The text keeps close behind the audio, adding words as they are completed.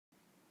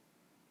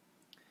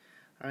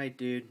Alright,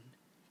 dude,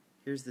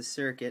 here's the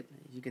circuit.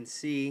 As you can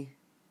see,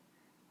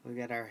 we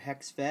got our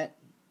hex FET.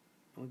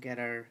 We got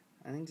our,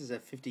 I think this is a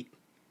 50,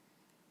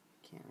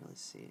 can't really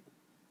see it.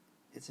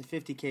 It's a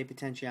 50K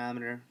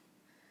potentiometer.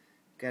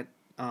 Got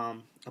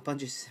a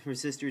bunch of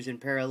resistors in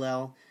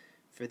parallel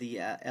for the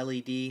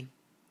LED.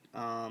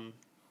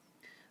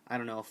 I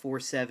don't know, a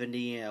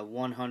 470, a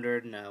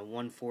 100, and a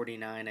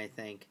 149, I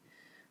think.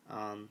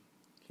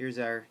 Here's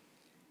our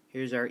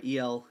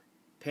EL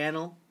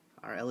panel,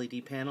 our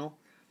LED panel.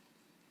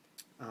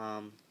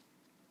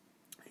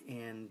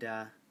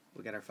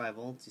 We got our 5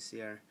 volts. You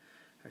see our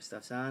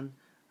stuff's on.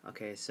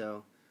 Okay,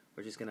 so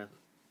we're just gonna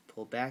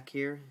pull back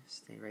here,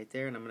 stay right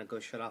there, and I'm gonna go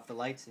shut off the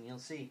lights, and you'll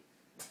see.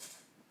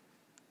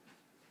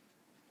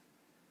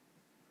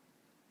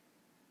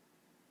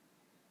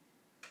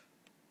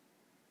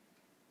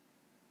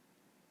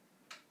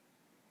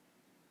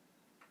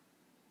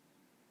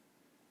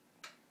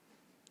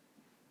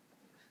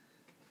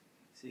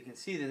 So you can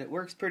see that it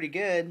works pretty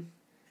good.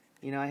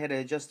 You know, I had to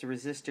adjust the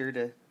resistor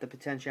to the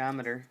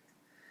potentiometer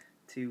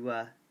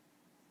to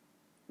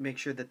make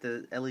sure that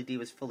the LED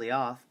was fully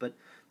off. But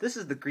this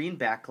is the green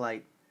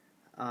backlight.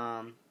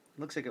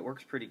 Looks like it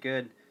works pretty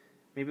good.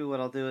 Maybe what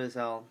I'll do is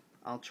I'll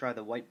try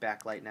the white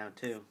backlight now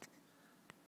too.